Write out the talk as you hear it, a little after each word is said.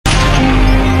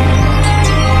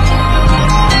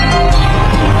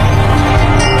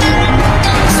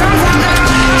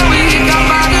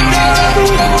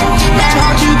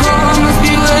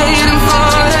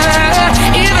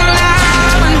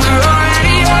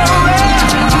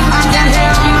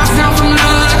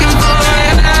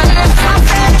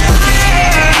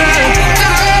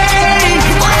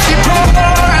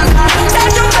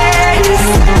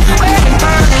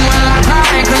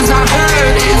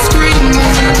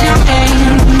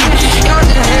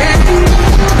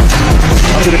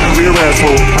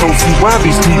why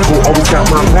these people always got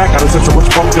my back. I done said so much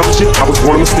fucked up shit, I was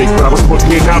born a mistake, but I was put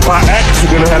here not by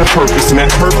accident. I had a purpose, and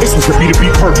that purpose was to be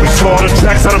perfect. Slaughter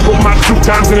tracks, I done put my 2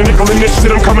 dimes in a nickel in this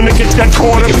shit. I'm coming to get that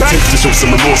quarter back. To show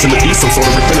some remorse and to be some sort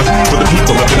of repenter for the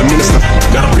people. I've been a minister,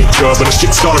 not a preacher, but a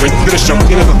shit starter and finisher.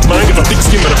 In the mind of a thick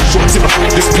skin, but a short zipper.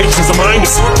 This page is a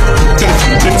minus.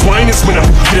 Then twine is when I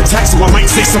get attacked, so I might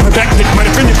say something back that might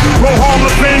offend you. Roll Hall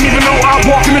of Fame, even though I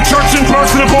walk in the church in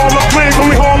person of Hall of Fame.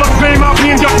 Only Hall of Fame I'll be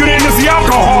inducted in is the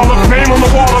Alcohol of Fame on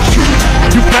the wall of shoot.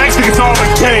 You bags think it's all the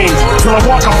game, till I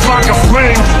walk a flock of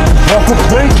flame. Walk a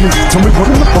planking, tell me what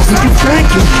in the fuck are you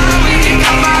thinking?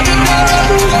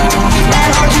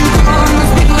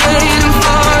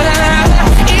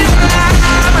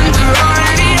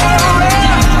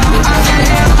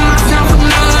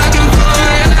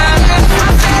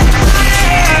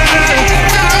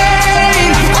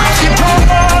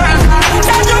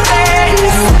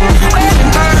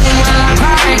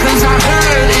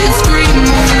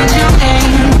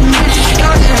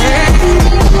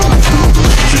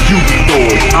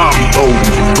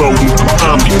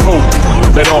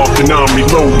 Let off and I'm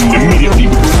reloading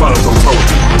immediately with the funds I'm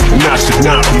toting. And I should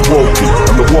not be woken.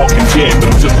 I'm the walking dead,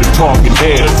 but I'm just a talking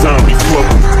head, a zombie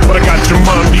floating. But I got your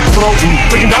mind be floating.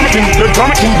 Freaking Dominican, the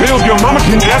Dominican bills, your mama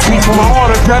can ask me for my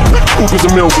autograph. Hookers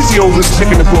a milk, she's the oldest chick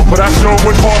in the book, but I sure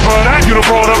would fall for that. You done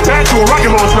brought up that to a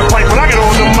rocket launcher fight. When I get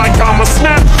on the mic, I'ma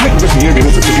snap. With the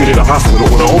ambulance to take me to the hospital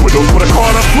when I overdose, but I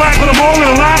caught a flat, but I'm all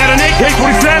in a line. Had an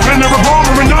AK-47 and a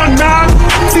revolver and none now.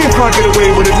 See if I get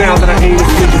away with it now that I ain't as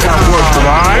big as I was,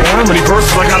 right? How many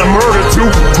verses I gotta murder to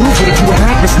prove that if you were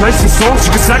happy, nice and songs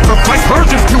you could sacrifice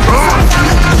virgins to?